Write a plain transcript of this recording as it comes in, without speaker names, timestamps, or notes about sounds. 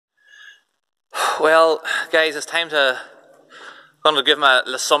Well, guys, it's time to. I'm going to give my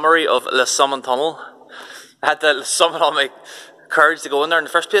summary of Lisummon Tunnel. I had to summon all my courage to go in there in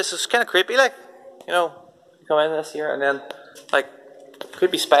the first place. It's kind of creepy, like, you know, you come in this here and then, like,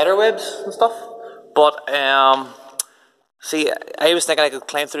 creepy spider webs and stuff. But, see, I was thinking I could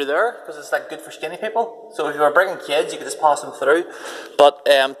climb through there because it's, like, good for skinny people. So if you were bringing kids, you could just pass them through. But,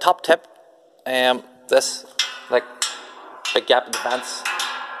 top tip, this, like, big gap in the fence.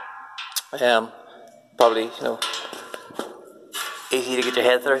 Probably, you know, easy to get your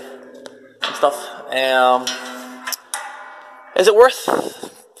head through and stuff. Is it worth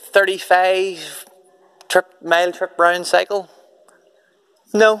 35 mile trip round cycle?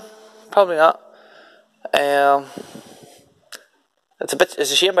 No, probably not.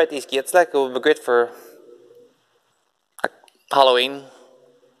 It's a shame about these gates. Like, it would be great for like Halloween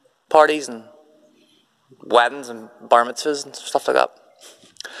parties and weddings and bar mitzvahs and stuff like that.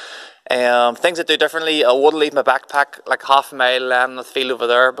 Things I do differently, I would leave my backpack like half a mile in the field over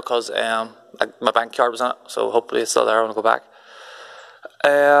there because like my bank card was in it, so hopefully it's still there when I go back.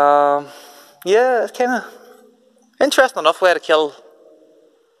 Yeah, it's kind of interesting enough way to kill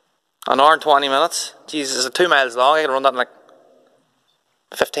an hour and 20 minutes. Jesus, it's 2 miles long, I can run that in like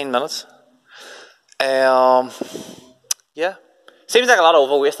 15 minutes. Yeah, seems like a lot of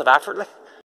waste of effort, like.